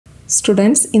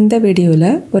Students, in the video,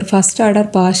 ஒரு first order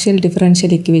partial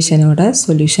differential equation ஓட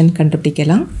solution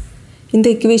கண்டுபிடிக்கலாம். இந்த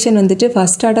equation வந்துட்டு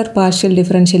first order partial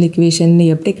differential equation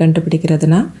எப்படி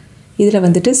கண்டுபிடிக்கிறதுனா இதில்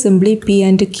வந்துட்டு simply p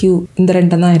and q இந்த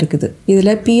ரெண்டும் தான் இருக்குது.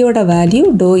 இதில் p ஓட value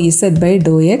dou z by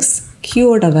dou x, q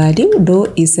ஓட value dou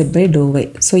z by dou y.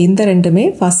 So இந்த ரெண்டுமே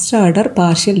first order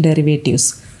partial derivatives.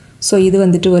 So இது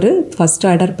வந்துட்டு ஒரு first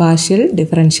order partial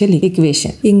differential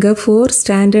equation. இங்க 4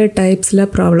 standard typesல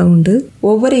problem உண்டு.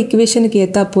 ஒவ்வொரு equationக்கு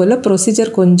ஏத்தா போல procedure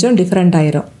கொஞ்சம் different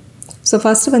ஆயிரும். So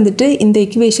first வந்துட்டு இந்த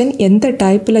equation எந்த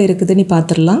typeல இருக்குதுன்னு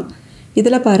பார்த்துடலாம்.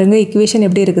 இதில் பாருங்க equation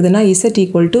எப்படி இருக்குதுன்னா z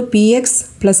equal to px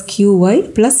plus qy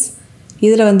plus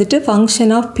இதில் வந்துட்டு function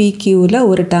of pqல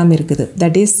ஒரு term இருக்குது.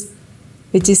 That is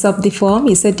which is of the form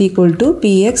z equal to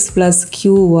px plus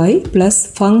qy plus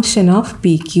function of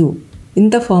pq.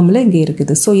 இந்த ஃபார்முலா இங்கே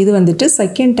இருக்குது. ஸோ இது வந்துட்டு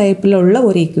செகண்ட் டைப்பில் உள்ள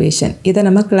ஒரு ஈக்குவேஷன். இதை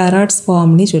நம்ம கிளாராட்ஸ்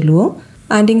ஃபார்ம்னு சொல்லுவோம்.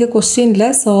 அண்ட் இங்கே கொஸ்டினில்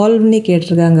சால்வ்னு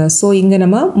கேட்டிருக்காங்க. ஸோ இங்கே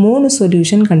நம்ம 3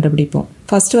 சொல்யூஷன் கண்டுபிடிப்போம்.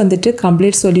 ஃபஸ்ட்டு வந்துட்டு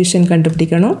கம்ப்ளீட் சொல்யூஷன்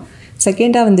கண்டுபிடிக்கணும்.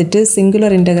 செகண்டாக வந்துட்டு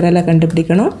சிங்குலர் இன்டெக்ரலை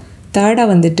கண்டுபிடிக்கணும். தேர்டாக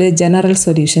வந்துட்டு ஜெனரல்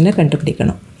சொல்யூஷனை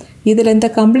கண்டுபிடிக்கணும். இதில் இந்த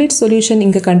கம்ப்ளீட் சொல்யூஷன்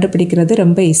இங்கே கண்டுபிடிக்கிறது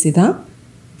ரொம்ப ஈஸி தான்.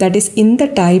 தட் இஸ் இந்த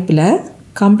டைப்பில்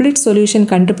கம்ப்ளீட் சொல்யூஷன்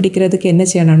கண்டுபிடிக்கிறதுக்கு என்ன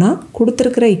செய்யணும்னா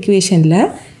கொடுத்துருக்கிற ஈக்குவேஷனில்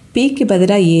pக்கு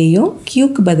பதிலாக ஏயும்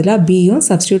qக்கு பதிலாக பியும்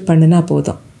சப்ஸ்டியூட் பண்ணினா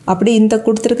போதும். அப்படி இந்த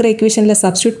கொடுத்துருக்கிற ஈக்குவேஷனில்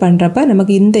சப்ஸ்டியூட் பண்ணுறப்ப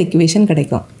நமக்கு இந்த ஈக்குவேஷன்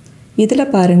கிடைக்கும். இதில்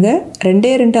பாருங்கள்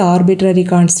ரெண்டு ஆர்பிட்ரரி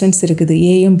கான்ஸ்டன்ட்ஸ் இருக்குது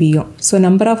ஏயும் பியும். So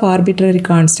number of arbitrary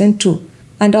constant 2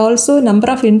 and also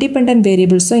number of independent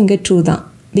வேரியபிள்ஸும் இங்கே 2 தான்.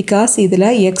 பிகாஸ் இதில்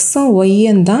எக்ஸும்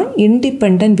ஒய்யும் தான்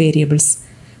இண்டிபெண்ட் வேரியபிள்ஸ்.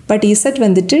 பட் z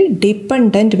வந்துட்டு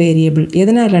டிபெண்ட் வேரியபிள்.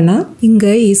 எதனாலனா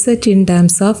இங்கே z in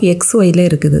terms of X ஒய்ல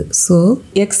இருக்குது. ஸோ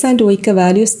எக்ஸ் அண்ட் ஒய்க்கு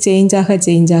வேல்யூஸ் சேஞ்ச்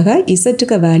ஆக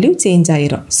இசட்டுக்கு வேல்யூ சேஞ்ச்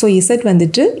ஆயிரும். ஸோ z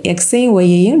வந்துட்டு எக்ஸையும்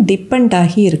ஒய்யையும் டிபெண்ட்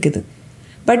ஆகி இருக்குது.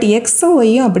 பட் எக்ஸும்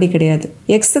ஒய்யும் அப்படி கிடையாது.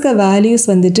 எக்ஸுக்கு வேல்யூஸ்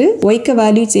வந்துட்டு ஒய்க்கு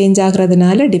வேல்யூ சேஞ்ச்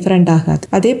ஆகிறதுனால டிஃப்ரெண்ட் ஆகாது.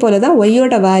 அதே போல தான்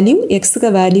ஒய்யோட வேல்யூ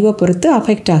எக்ஸுக்கு வேல்யூவை பொறுத்து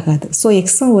அஃபெக்ட் ஆகாது. ஸோ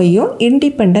எக்ஸும் ஒய்யும்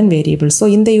இண்டிபெண்ட் வேரியபிள். ஸோ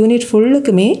இந்த யூனிட்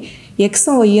ஃபுல்லுக்குமே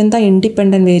எக்ஸும் ஒய்யும் தான்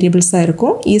இண்டிபெண்ட் வேரியபிள்ஸாக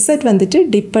இருக்கும். இசட் வந்துட்டு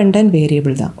டிபெண்ட்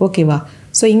வேரியபிள் தான். ஓகேவா?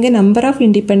 ஸோ இங்கே நம்பர் ஆஃப்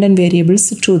இண்டிபெண்ட் வேரியபிள்ஸ்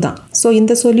 2 தான். ஸோ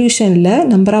இந்த சொல்யூஷனில்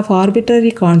number of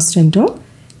arbitrary கான்ஸ்டன்ட்டும்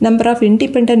number of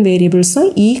independent வேரியபிள்ஸும்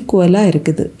ஈக்குவலாக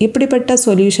இருக்குது. இப்படிப்பட்ட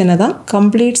சொல்யூஷனை தான்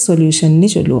கம்ப்ளீட் சொல்யூஷன்னு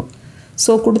சொல்லுவோம்.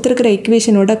 ஸோ கொடுத்துருக்கிற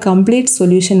ஈக்குவேஷனோட கம்ப்ளீட்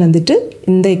சொல்யூஷன் வந்துட்டு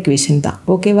இந்த ஈக்குவேஷன் தான்.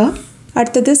 ஓகேவா?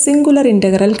 அடுத்தது சிங்குலர்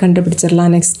இன்டெக்ரல்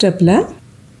கண்டுபிடிச்சிடலாம் நெக்ஸ்ட் ஸ்டெப்பில்.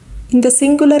 இந்த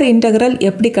சிங்குலர் இன்டெக்ரல்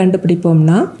எப்படி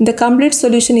கண்டுபிடிப்போம்னா இந்த கம்ப்ளீட்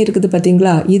சொல்யூஷன் இருக்குது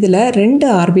பார்த்தீங்களா, இதில் 2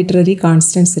 ஆர்பிட்ரரி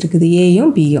கான்ஸ்டன்ட்ஸ் இருக்குது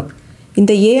ஏயும் பியும்.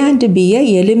 இந்த ஏ அண்ட் பியை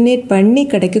எலிமினேட் பண்ணி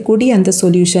கிடைக்கக்கூடிய அந்த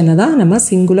சொல்யூஷனை தான் நம்ம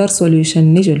சிங்குலர்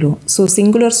சொல்யூஷன்னு சொல்லுவோம். ஸோ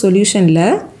சிங்குலர் சொல்யூஷனில்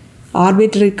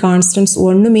ஆர்பிட்ரரி கான்ஸ்டன்ட்ஸ்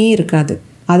ஒன்றுமே இருக்காது.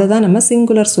 அதை தான் நம்ம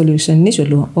சிங்குலர் சொல்யூஷன்னு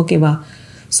சொல்லுவோம். ஓகேவா?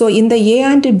 ஸோ இந்த ஏ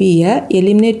அண்ட் பியை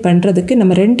எலிமினேட் பண்ணுறதுக்கு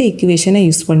நம்ம 2 ஈக்குவேஷனை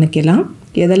யூஸ் பண்ணிக்கலாம்.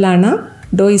 எதெல்லாம்னா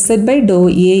dou z by dou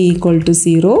a equal to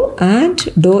 0 and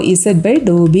dou z by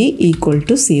dou b equal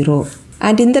to 0.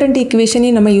 And இந்த 2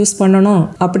 ஈக்குவேஷனையும் நம்ம யூஸ் பண்ணணும்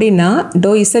அப்படின்னா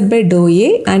dou z by dou a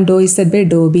and dou z by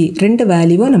dou b 2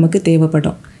 வேல்யூவும் நமக்கு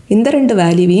தேவைப்படும். இந்த 2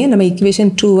 வேல்யூவையும் நம்ம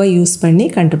ஈக்குவேஷன் 2-ஐ யூஸ் பண்ணி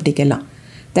கண்டுபிடிக்கலாம்.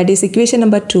 That is equation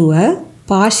number 2-ஐ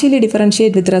partially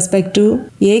differentiate with respect to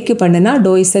ஏக்கு பண்ணுனா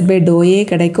dou z by dou a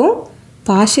கிடைக்கும்.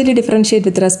 Partially differentiate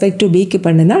with respect to பிக்கு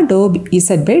பண்ணுனா dou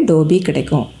z by dou b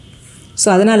கிடைக்கும். ஸோ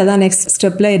அதனால தான் நெக்ஸ்ட்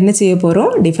ஸ்டெப்பில் என்ன செய்ய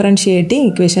போகிறோம், differentiating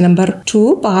equation number 2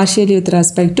 partially with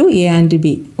respect to A and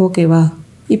B. ஓகேவா?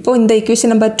 இப்போ இந்த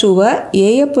ஈக்குவேஷன் நம்பர் 2-ஐ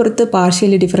ஏயை பொறுத்து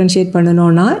பார்ஷியலி டிஃபரன்ஷியேட்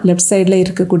பண்ணணும்னா லெஃப்ட் சைடில்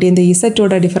இருக்கக்கூடிய இந்த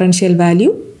இசட்டோட differential value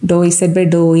dou z by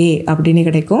dou a அப்படின்னு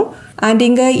கிடைக்கும். அண்ட்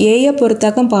இங்கே ஏயை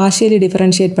பொறுத்தாக்கம் பார்ஷியலி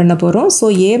டிஃபரன்ஷியேட் பண்ண போகிறோம். ஸோ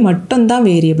ஏ மட்டும்தான்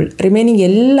வேரியபிள், ரிமைனிங்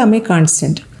எல்லாமே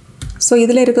கான்ஸ்டன்ட். ஸோ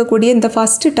இதில் இருக்கக்கூடிய இந்த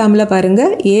ஃபஸ்ட்டு டேர்மில்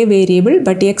பாருங்கள் ஏ வேரியபிள்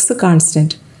பட் எக்ஸ்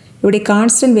கான்ஸ்டன்ட். இப்படி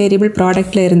கான்ஸ்டன்ட் வேரியபிள்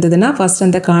ப்ராடக்ட்டில் இருந்ததுன்னா ஃபஸ்ட்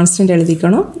அந்த கான்ஸ்டன்ட்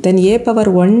எழுதிக்கணும். தென் ஏ பவர்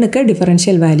 1க்கு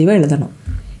டிஃபரன்ஷியல் வேல்யூவை எழுதணும்.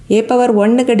 ஏ பவர்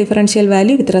 1க்கு differential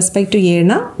value with respect to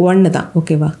ஏனா 1 தான்.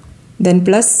 ஓகேவா? தென்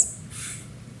ப்ளஸ்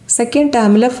செகண்ட்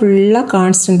டேர்மில் ஃபுல்லாக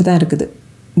கான்ஸ்டன்ட் தான் இருக்குது.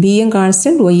 பியும்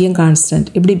கான்ஸ்டன்ட் ஒய்யும் கான்ஸ்டன்ட்.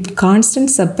 இப்படி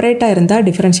கான்ஸ்டன்ட் செப்பரேட்டாக இருந்தால்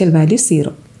டிஃபரன்ஷியல் வேல்யூ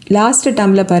 0. லாஸ்ட்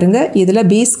டேர்மில் பாருங்கள் இதில்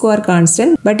B square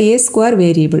constant but A square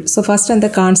variable. So first அந்த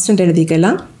கான்ஸ்டன்ட்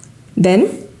எழுதிக்கலாம். தென்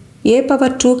ஏ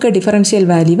பவர் 2க்கு டிஃபரன்ஷியல்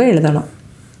வேல்யூவை எழுதணும்.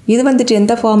 இது வந்துட்டு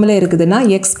எந்த ஃபார்மில் இருக்குதுன்னா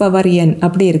எக்ஸ் பவர் என்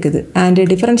அப்படி இருக்குது. And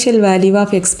differential value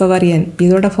of X power n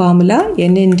இதோட formula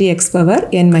n into X power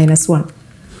n-1.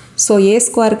 So ஏ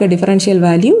ஸ்கொயருக்கு differential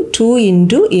value 2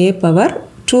 into a power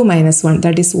 2-1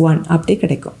 that is 1 அப்படி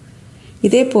கிடைக்கும்.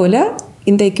 இதே போல்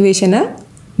இந்த ஈக்குவேஷனை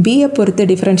bயை பொறுத்து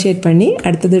டிஃபரன்ஷியேட் பண்ணி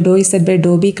அடுத்தது dou z by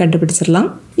dou b கண்டுபிடிச்சிடலாம்.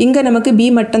 இங்கே நமக்கு b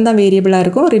மட்டும்தான் வேரியபிளாக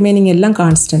இருக்கும், ரிமைனிங் எல்லாம்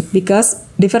constant. Because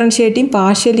differentiating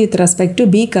partial with respect to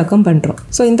bக்காகவும் பண்ணுறோம்.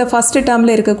 ஸோ இந்த ஃபர்ஸ்ட்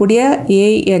டேர்மில் இருக்கக்கூடிய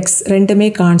ax ரெண்டுமே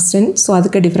கான்ஸ்டன்ட். ஸோ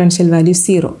அதுக்கு டிஃபரன்ஷியல் வேல்யூ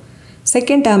 0.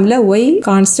 செகண்ட் டேர்மில் y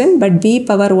constant but b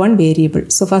power 1 variable.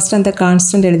 So first அந்த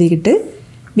கான்ஸ்டன்ட் எழுதிக்கிட்டு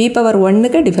b பவர்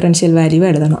 1க்கு டிஃபரன்ஷியல் வேல்யூவை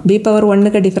எழுதணும். b பவர்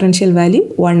 1க்கு டிஃபரன்ஷியல் வேல்யூ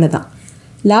 1 தான்.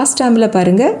 லாஸ்ட் டேர்மில்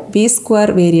பாருங்கள் b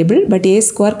square variable but a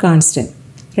square constant,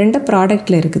 ரெண்டு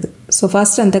ப்ராடக்டில் இருக்குது. ஸோ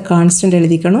ஃபஸ்ட் அந்த கான்ஸ்டன்ட்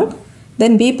எழுதிக்கணும்.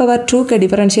 தென் b பவர் 2க்கு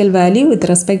differential value with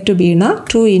respect to bனா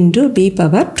 2 into b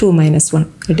power 2 minus 1.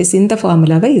 It is இந்த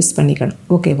ஃபார்முலாவை யூஸ் பண்ணிக்கணும்.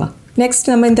 ஓகேவா? நெக்ஸ்ட்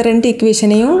நம்ம இந்த ரெண்டு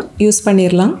இக்குவேஷனையும் யூஸ்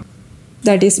பண்ணிடலாம்.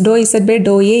 That is dou z by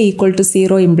dou a equal to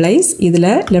 0 implies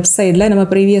இதில் லெஃப்ட் சைடில் நம்ம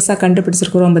ப்ரீவியஸாக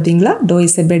கண்டுபிடிச்சிருக்கிறோம் பார்த்தீங்களா, dou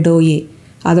z by dou a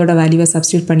அதோட வேல்யூவை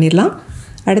சப்ஸ்டியூட் பண்ணிடலாம்.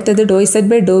 அடுத்தது dou z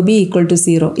by dou b equal to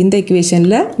 0 இந்த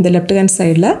இக்குவேஷனில் இந்த லெஃப்ட் ஹேண்ட்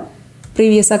சைடில்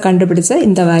ப்ரீவியஸாக கண்டுபிடிச்ச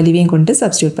இந்த வேல்யூவையும் கொண்டு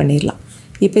சப்ஸ்டியூட் பண்ணிடலாம்.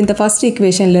 இப்போ இந்த ஃபஸ்ட்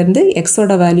இக்குவேஷன்லேருந்து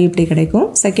எக்ஸோட வேல்யூ இப்படி கிடைக்கும்,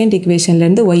 செகண்ட்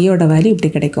இக்குவேஷன்லேருந்து ஒய்யோட வேல்யூ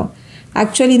இப்படி கிடைக்கும்.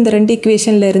 ஆக்சுவலி இந்த ரெண்டு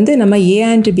இக்குவேஷன்லேருந்து நம்ம a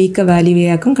அண்ட் bக்கு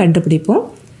வேல்யூவையாக்கும் கண்டுபிடிப்போம்.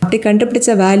 அப்படி கண்டுபிடிச்ச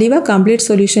வேல்யூவை கம்ப்ளீட்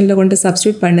சொல்யூஷனில் கொண்டு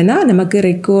சப்ஸ்டியூட் பண்ணினா நமக்கு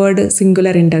ரெக்வயர்டு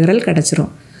சிங்குலர் இன்டெக்ரல் கிடச்சிரும்.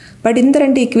 பட் இந்த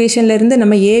ரெண்டு இக்குவேஷன்லேருந்து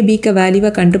நம்ம a bக்கு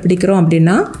வேல்யூவை கண்டுபிடிக்கிறோம்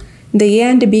அப்படின்னா இந்த a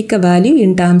and bக்கு value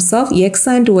in terms of x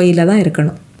and while தான்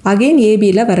இருக்கணும். அகெயின்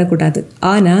ஏபியில் வரக்கூடாது.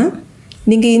 ஆனால்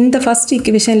நீங்கள் இந்த ஃபஸ்ட்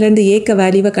இக்குவேஷன்லேருந்து ஏக்கு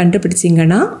வேல்யூவை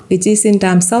கண்டுபிடிச்சிங்கன்னா which is in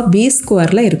terms of b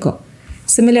ஸ்கொயரில் இருக்கும்.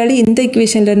 சிமிலர்லி இந்த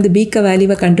இக்குவேஷன்லேருந்து bக்கு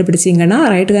வேல்யூவை கண்டுபிடிச்சிங்கன்னா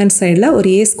ரைட் ஹேண்ட் சைடில் ஒரு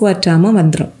a ஸ்கொயர் டேர்மும்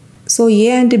வந்துடும். ஸோ a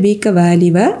அண்ட் bக்கு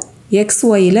வேல்யூவை எக்ஸ்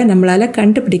ஒயில் நம்மளால்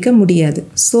கண்டுபிடிக்க முடியாது.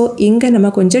 ஸோ இங்கே நம்ம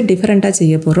கொஞ்சம் டிஃப்ரெண்ட்டாக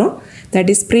செய்ய போகிறோம். தட்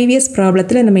இஸ் ப்ரீவியஸ்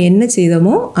ப்ராப்ளத்தில் நம்ம என்ன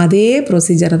செய்தோமோ அதே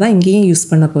ப்ரொசீஜரை தான் இங்கேயும் யூஸ்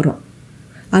பண்ண போகிறோம்.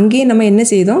 அங்கேயும் நம்ம என்ன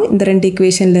செய்தோம், இந்த ரெண்டு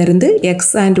இக்குவேஷன்லேருந்து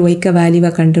எக்ஸ் அண்ட் ஒய்க்கு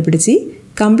வேல்யூவை கண்டுபிடிச்சி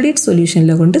கம்ப்ளீட்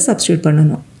சொல்யூஷனில் கொண்டு சப்ஸ்டியூட்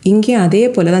பண்ணணும். இங்கேயும் அதே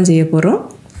போல் தான் செய்ய போகிறோம்.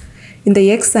 இந்த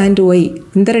எக்ஸ் அண்ட் ஒய்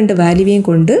இந்த ரெண்டு வேல்யூவையும்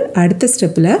கொண்டு அடுத்த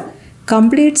ஸ்டெப்பில்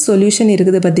கம்ப்ளீட் சொல்யூஷன்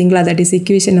இருக்குது பார்த்தீங்களா, தட் இஸ்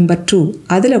இக்குவேஷன் நம்பர் 2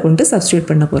 அதில் கொண்டு சப்ஸ்டியூட்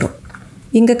பண்ண போகிறோம்.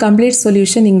 இங்கே கம்ப்ளீட்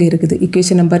சொல்யூஷன் இங்கே இருக்குது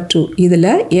இக்குவேஷன் நம்பர் 2.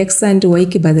 இதில் எக்ஸ் அண்ட்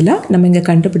ஒய்க்கு பதிலாக நம்ம இங்கே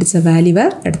கண்டுபிடிச்ச வேல்யூவை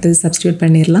அடுத்தது சப்ஸ்டியூட்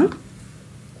பண்ணிடலாம்.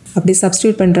 அப்படி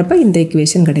சப்ஸ்டியூட் பண்ணுறப்ப இந்த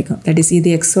இக்குவேஷன் கிடைக்கும். தட் இஸ்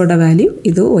இது எக்ஸோட வேல்யூ,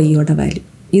 இது ஒய்யோட வேல்யூ.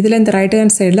 இதில் இந்த ரைட்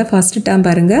ஹேண்ட் சைடில் ஃபஸ்ட் டேர்ம்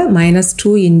பாருங்கள் -2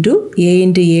 இன்டூ a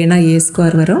இன்ட்டு ஏனா a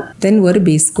ஸ்கொயர் வரும், தென் ஒரு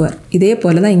b ஸ்கொயர். இதே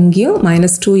போல் தான் இங்கேயும்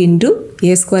 -2 into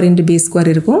a square into b square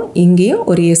இருக்கும், இங்கேயும்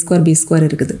ஒரு a ஸ்கொயர் b ஸ்கொயர்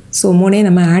இருக்குது. ஸோ மூணே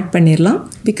நம்ம ஆட் பண்ணிடலாம்.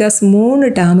 பிகாஸ் மூணு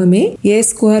டேர்முமே a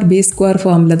ஸ்கொயர் b ஸ்கொயர்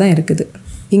ஃபார்மில் தான் இருக்குது.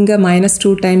 இங்கே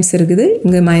 -2 டைம்ஸ் இருக்குது,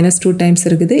 இங்கே -2 டைம்ஸ்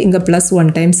இருக்குது, இங்கே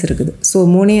 +1 டைம்ஸ் இருக்குது. ஸோ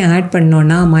மூணையும் ஆட்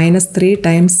பண்ணோன்னா -3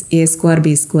 டைம்ஸ் a ஸ்கொயர்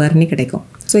b ஸ்கொயர்னு கிடைக்கும்.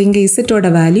 ஸோ இங்கே இசட்டோட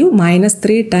value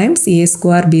 -3 times a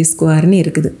square b ஸ்கொயர்னு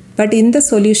இருக்குது. பட் இந்த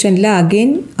சொல்யூஷனில்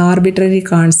again arbitrary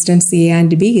constants a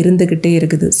and b இருந்துக்கிட்டே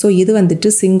இருக்குது. ஸோ இது வந்துட்டு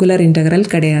சிங்குலர் இன்டெக்ரல்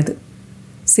கிடையாது.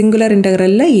 சிங்குலர்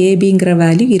இன்டெக்ரலில் ஏபிங்கிற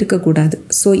வேல்யூ இருக்கக்கூடாது.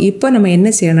 ஸோ இப்போ நம்ம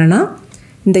என்ன செய்யணும்னா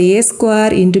இந்த a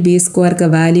ஸ்கொயர் இன்ட்டு b ஸ்கொயருக்கு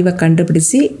வேல்யூவை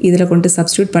கண்டுபிடிச்சி இதில் கொண்டு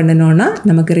சப்ஸ்டியூட் பண்ணணுன்னா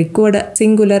நமக்கு ரெக்வயர்டு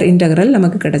சிங்குலர் இன்டெக்ரல்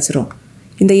நமக்கு கிடச்சிரும்.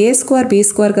 இந்த a ஸ்கொயர் b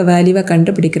ஸ்கொயருக்கு வேல்யூவை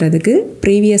கண்டுபிடிக்கிறதுக்கு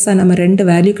ப்ரீவியஸாக நம்ம ரெண்டு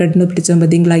வேல்யூ கண்டுபிடிச்சோம்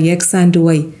பார்த்தீங்களா, எக்ஸ் அண்ட்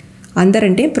ஒய், அந்த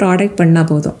ரெண்டையும் ப்ராடக்ட் பண்ணால்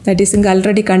போதும். தட் இஸ் இங்கே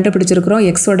ஆல்ரெடி கண்டுபிடிச்சிருக்கிறோம்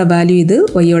எக்ஸோட வேல்யூ இது,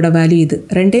 ஒய்யோட வேல்யூ இது,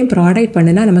 ரெண்டையும் ப்ராடக்ட்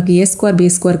பண்ணினா நமக்கு a ஸ்கொயர்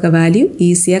b ஸ்கொயருக்கு வேல்யூ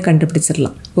ஈஸியாக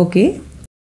கண்டுபிடிச்சிடலாம். Okay,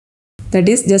 that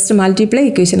is just multiply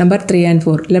equation number 3 and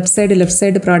 4. Left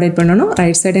side product பண்ணணும்,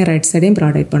 ரைட் சைடையும்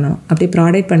ப்ராடக்ட் பண்ணணும். அப்படி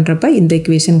ப்ராடக்ட் பண்ணுறப்ப இந்த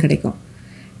இக்குவேஷன் கிடைக்கும்.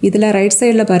 இதில் ரைட்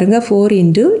சைடில் பாருங்கள் 4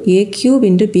 into a cube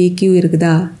into b Q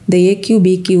இருக்குதா. இந்த a கியூப்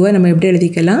b கியூவை நம்ம எப்படி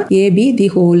எழுதிக்கலாம், ab தி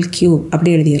ஹோல் கியூப்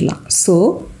அப்படி எழுதிடலாம். ஸோ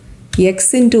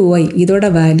எக்ஸ் இன்ட்டு ஒய்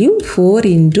இதோட value 4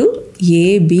 into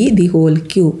ab the whole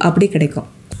cube அப்படி கிடைக்கும்.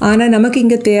 ஆனால் நமக்கு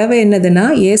இங்கே தேவை என்னதுன்னா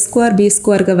a ஸ்கொயர் b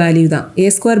ஸ்கொயருக்கு வேல்யூ தான்.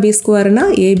 a square b ஸ்கொயர்னா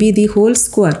ab the whole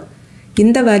square,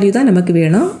 இந்த வேல்யூ தான் நமக்கு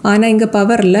வேணும். ஆனால் இங்கே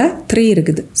பவரில் 3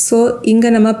 இருக்குது. ஸோ இங்கே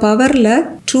நம்ம பவரில்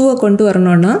 2 கொண்டு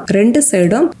வரணும்னா ரெண்டு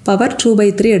சைடும் பவர்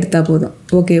 2/3 எடுத்தால் போதும்.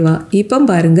 ஓகேவா? இப்போ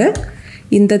பாருங்கள்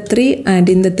இந்த 3 அண்ட்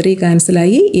இந்த 3 கேன்சல்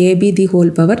ஆகி ab தி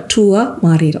ஹோல் பவர் 2ஆக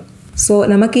மாறிடும். ஸோ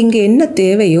நமக்கு இங்கே என்ன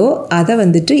தேவையோ அதை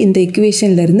வந்துட்டு இந்த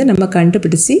இக்குவேஷன்லேருந்து நம்ம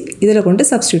கண்டுபிடிச்சி இதில் கொண்டு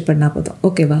சப்ஸ்டியூட் பண்ணால் போதும்.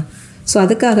 ஓகேவா? ஸோ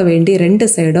அதுக்காக வேண்டி ரெண்டு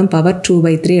சைடும் பவர்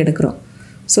 2/3 எடுக்கிறோம்.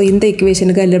 ஸோ இந்த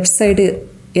இக்குவேஷனுக்கு லெஃப்ட் சைடு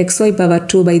xy பவர்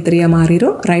 2/3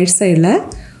 மாறிடும், ரைட் சைடில்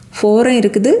 4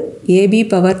 இருக்குது, ab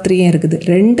பவர் 3 இருக்குது,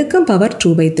 ரெண்டுக்கும் பவர்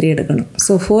 2/3 எடுக்கணும்.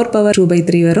 ஸோ 4 பவர்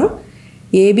 2/3 வரும்,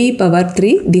 ab power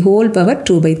 3 the whole power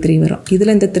 2/3 வரும்.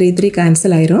 இதில் இந்த 3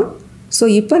 கேன்சல் ஆயிரும். ஸோ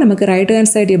இப்போ நமக்கு ரைட்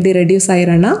ஹேண்ட் சைடு எப்படி reduce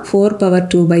ஆயிரோன்னா 4 power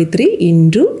 2/3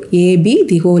 into ab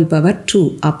the whole power 2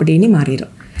 அப்படின்னு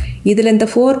மாறிடும். இதில் இந்த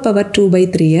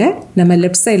 4/2/3 நம்ம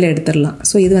லெஃப்ட் சைடில் எடுத்துடலாம்.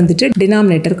 ஸோ இது வந்துட்டு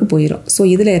டினாமினேட்டருக்கு போயிடும். ஸோ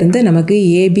இதில் இருந்து நமக்கு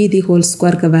ஏபி தி ஹோல்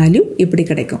ஸ்கொயருக்கு வேல்யூ இப்படி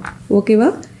கிடைக்கும். ஓகேவா?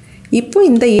 இப்போ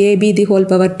இந்த ஏபி தி ஹோல்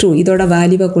பவர் 2 இதோட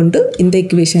வேல்யூவை கொண்டு இந்த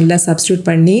இக்குவேஷனில் சப்ஸ்டியூட்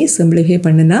பண்ணி சிம்பிளிஃபை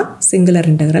பண்ணுனா சிங்குலர்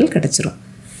இன்டெக்ரல் கிடச்சிரும்.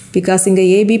 பிகாஸ் இங்கே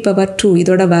ஏபி பவர் 2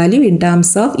 இதோட வேல்யூ இன்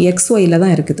டேர்ம்ஸ் ஆஃப் எக்ஸ்ஒயில்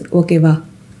தான் இருக்குது. ஓகேவா?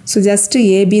 So just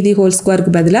AB the whole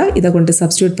ஸ்கொயருக்கு பதிலாக இதை கொண்டு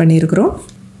சப்ஸ்டியூட் பண்ணியிருக்கிறோம்.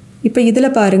 இப்போ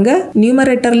இதில் பாருங்கள்,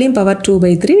 நியூமரேட்டர்லேயும் பவர்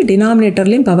 2/3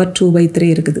 டினாமினேட்டர்லேயும் பவர் 2/3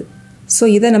 இருக்குது. ஸோ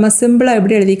இதை நம்ம சிம்பிளாக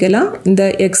எப்படி எழுதிக்கலாம்? இந்த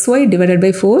XY divided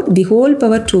by 4 the whole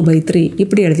power 2/3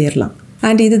 இப்படி எழுதிடலாம்.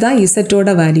 அண்ட் இதுதான் இசட்டோட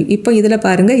வேல்யூ. இப்போ இதில்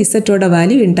பாருங்கள், இசட்டோட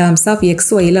வேல்யூ இன் டேர்ம்ஸ் ஆஃப்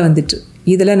XYயில் வந்துட்டு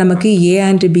இதில் நமக்கு A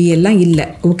அண்ட் B எல்லாம் இல்லை.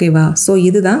 ஓகேவா? ஸோ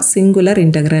இதுதான் சிங்குலர்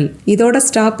இன்டெக்ரல். இதோட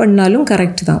ஸ்டாப் பண்ணாலும்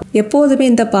கரெக்ட் தான். எப்போதுமே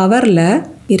இந்த பவரில்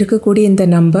இருக்கக்கூடிய இந்த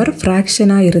நம்பர்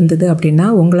ஃப்ராக்ஷனாக இருந்தது அப்படின்னா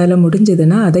உங்களால்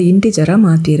முடிஞ்சதுன்னா அதை இன்டிஜராக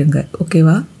மாற்றிடுங்க.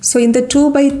 ஓகேவா? ஸோ இந்த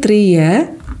 2/3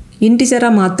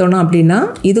 இன்டிஜராக மாற்றணும் அப்படின்னா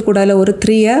இது கூட ஒரு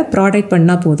 3 ப்ராடக்ட்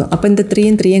பண்ணால் போதும். அப்போ இந்த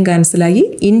 3 கேன்சல் ஆகி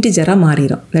இன்டிஜராக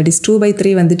மாறிடும். தட் இஸ்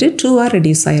 2/3 வந்துட்டு 2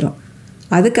 ரெடியூஸ் ஆயிரும்.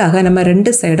 அதுக்காக நம்ம ரெண்டு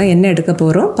சைடும் என்ன எடுக்க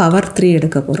போகிறோம்? பவர் 3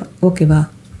 எடுக்க போகிறோம். ஓகேவா?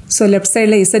 ஸோ லெஃப்ட்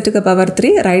சைடில் இசட்டுக்கு பவர்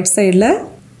 3, ரைட் சைடில்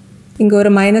இங்கே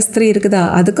ஒரு -3 இருக்குதா,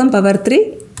 அதுக்கும் பவர் 3,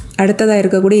 அடுத்ததாக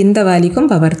இருக்கக்கூடிய இந்த வேல்யூக்கும்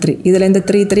பவர் 3. இதில் இந்த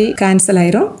 3 கேன்சல்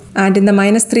ஆயிரும். அண்ட் இந்த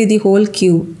 -3 தி ஹோல்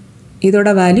கியூப் இதோட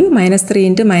வேல்யூ -3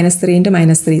 × -3 ×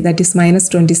 -3 தட் இஸ்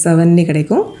 -27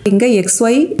 கிடைக்கும். இங்கே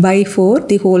XY/4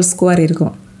 தி ஹோல் ஸ்கொயர்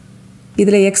இருக்கும்.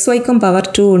 இதில் XYக்கும் பவர்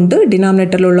 2 உண்டு,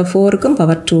 டினாமினேட்டரில் உள்ள 4க்கும்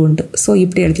பவர் 2 உண்டு. ஸோ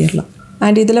இப்படி எழுதிடலாம்.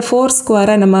 அண்ட் இதில் 4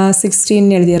 ஸ்கொயரை நம்ம 16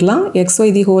 எழுதிடலாம். XY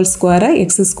தி ஹோல் ஸ்கொயரை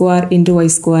X² ×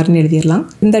 Y² எழுதிடலாம்.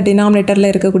 இந்த டினாமினேட்டரில்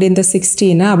இருக்கக்கூடிய இந்த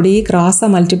 16 அப்படியே கிராஸாக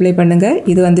மல்டிப்ளை பண்ணுங்கள்.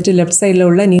 இது வந்துட்டு லெஃப்ட் சைடில்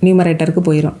உள்ள நியூமரேட்டருக்கு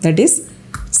போயிடும். That is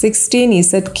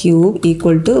 16z³ =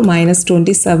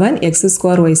 -27 X²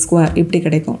 Y² இப்படி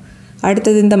கிடைக்கும்.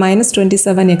 அடுத்தது இந்த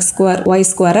 -27 X²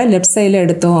 Y² லெஃப்ட் சைடில்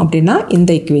எடுத்தோம் அப்படின்னா இந்த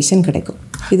இக்குவேஷன் கிடைக்கும்.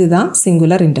 இதுதான்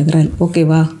சிங்குலர் இன்டெக்ரல்.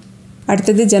 ஓகேவா?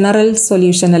 அடுத்தது ஜெனரல்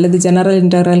சொல்யூஷன் அல்லது ஜெனரல்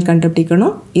இன்டெக்ரல்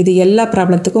கண்டுபிடிக்கணும். இது எல்லா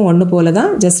ப்ராப்ளத்துக்கும் ஒன்று போல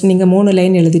தான். ஜஸ்ட் நீங்கள் 3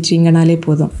 லைன் எழுதிட்டீங்கனாலே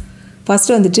போதும்.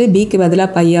 ஃபஸ்ட்டு வந்துட்டு பிக்கு பதிலாக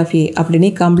π(a) அப்படின்னு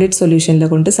கம்ப்ளீட்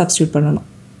சொல்யூஷனில் கொண்டு சப்ஸ்டியூட் பண்ணணும்.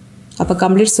 அப்போ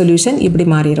கம்ப்ளீட் சொல்யூஷன் இப்படி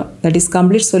மாறிடும். தட் இஸ்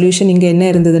கம்ப்ளீட் சொல்யூஷன் இங்கே என்ன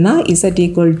இருந்ததுன்னா z =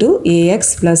 ax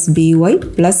 + by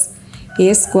 +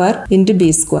 a² ×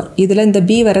 b². இதில் இந்த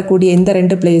b வரக்கூடிய இந்த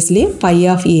ரெண்டு பிளேஸ்லேயும்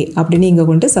π(a) அப்படின்னு இங்கே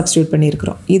கொண்டு சப்ஸ்டியூட்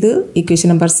பண்ணியிருக்கிறோம். இது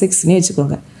இக்குவேஷன் நம்பர் 6ன்னு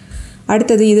வச்சுக்கோங்க.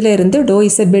 அடுத்தது இதில் இருந்து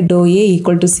 ∂z/∂a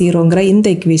 = 0ங்கிற இந்த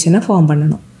இக்குவேஷனை ஃபார்ம்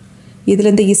பண்ணணும். இதில்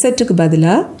இந்த இசட்டுக்கு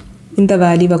பதிலாக இந்த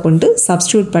வேல்யூவை கொண்டு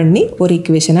சப்ஸ்டியூட் பண்ணி ஒரு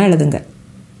இக்குவேஷனாக எழுதுங்க.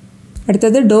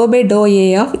 அடுத்தது ∂/∂a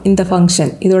ஆஃப் இந்த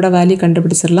ஃபங்க்ஷன் இதோட வேல்யூ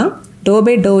கண்டுபிடிச்சிடலாம்.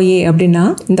 ∂/∂a அப்படின்னா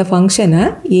இந்த ஃபங்க்ஷனை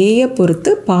ஏயை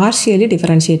பொறுத்து பார்ஷியலி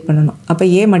டிஃபரன்ஷியேட் பண்ணணும். அப்போ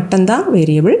ஏ மட்டும்தான்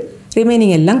வேரியபிள்,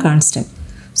 ரிமைனிங் எல்லாம் கான்ஸ்டன்ட்.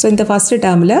 ஸோ இந்த ஃபஸ்ட்டு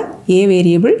டேர்மில் ஏ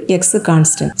வேரியபிள், எக்ஸு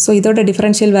கான்ஸ்டன்ட். ஸோ இதோட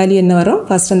டிஃபரன்ஷியல் வேல்யூ என்ன வரும்?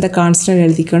 ஃபஸ்ட் அந்த கான்ஸ்டன்ட்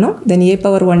எழுதிக்கணும். தென்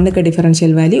a⁴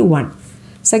 டிஃபரன்ஷியல் வேல்யூ 1.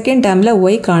 செகண்ட் டேர்மில்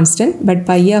Y constant but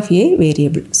π(a)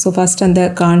 variable. So first அந்த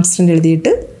கான்ஸ்டன்ட்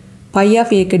எழுதிட்டு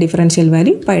π(a)க்கு டிஃபரன்ஷியல்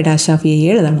வேல்யூ π'(a)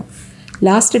 எழுதணும்.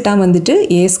 லாஸ்ட் டேர்ம் வந்துட்டு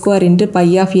a² ×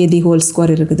 π(a) the whole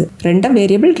square இருக்குது. ரெண்டும்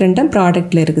வேரியபிள், ரெண்டும்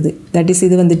ப்ராடக்டில் இருக்குது. தட் இஸ்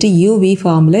இது வந்துட்டு uv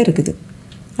ஃபார்மில் இருக்குது.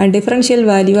 And differential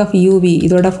value of uv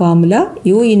இதோட formula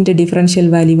u × differential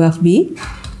value of v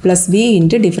 + v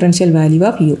 × differential value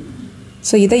of u.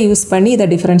 So இதை யூஸ் பண்ணி இதை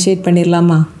டிஃபரன்ஷியேட்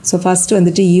பண்ணிடலாமா? ஸோ ஃபஸ்ட்டு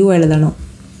வந்துட்டு u எழுதணும்.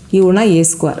 uனா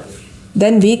a².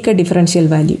 தென் vக்கு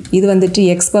டிஃபரன்ஷியல் வேல்யூ இது வந்துட்டு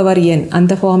x⁴n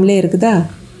அந்த ஃபார்ம்லே இருக்குதா?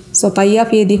 ஸோ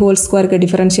π(a) தி ஹோல் ஸ்கொயருக்கு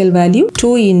differential value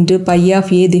 2 ×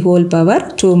 π(a) the whole power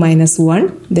 2 - 1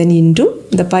 then into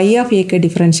இந்த π(a)க்கு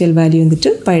டிஃபரன்ஷியல் வேல்யூ வந்துட்டு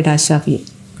π'(a)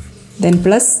 தென்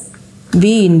ப்ளஸ்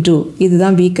v இன்டு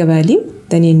இதுதான் vக்கு வேல்யூ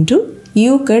தென் into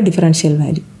uக்கு differential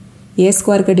value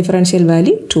a² differential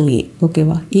value 2a.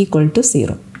 ஓகேவா? =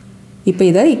 0. இப்போ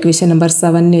இதை இக்குவேஷன் நம்பர்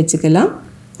 7ன்னு வச்சுக்கலாம்.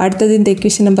 அடுத்தது இந்த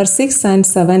இக்குவேஷன் நம்பர் 6 அண்ட்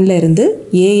 7ல் இருந்து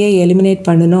ஏஐ எலிமினேட்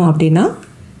பண்ணணும் அப்படின்னா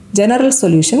ஜெனரல்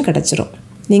சொல்யூஷன் கிடச்சிரும்.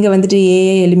 நீங்கள் வந்துட்டு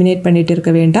ஏஐ எலிமினேட் பண்ணிகிட்டு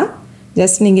இருக்க வேண்டாம்.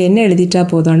 ஜஸ்ட் நீங்கள் என்ன எழுதிட்டா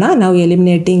போதும்னா now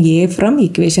eliminating a from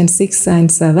equation 6 and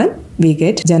 7 we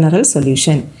get general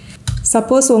solution.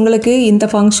 Suppose உங்களுக்கு இந்த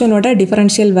ஃபங்க்ஷனோட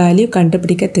டிஃபரன்ஷியல் வேல்யூ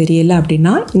கண்டுபிடிக்க தெரியல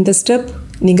அப்படின்னா இந்த ஸ்டெப்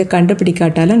நீங்கள்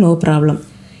கண்டுபிடிக்காட்டாலும் நோ ப்ராப்ளம்.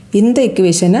 இந்த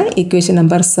இக்குவேஷனை இக்குவேஷன்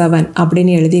நம்பர் 7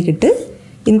 அப்படின்னு எழுதிக்கிட்டு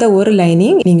இந்த ஒரு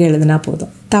லைனையும் நீங்கள் எழுதினா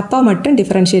போதும். தப்பாக மட்டும்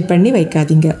டிஃபரன்ஷியேட் பண்ணி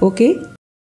வைக்காதீங்க. ஓகே?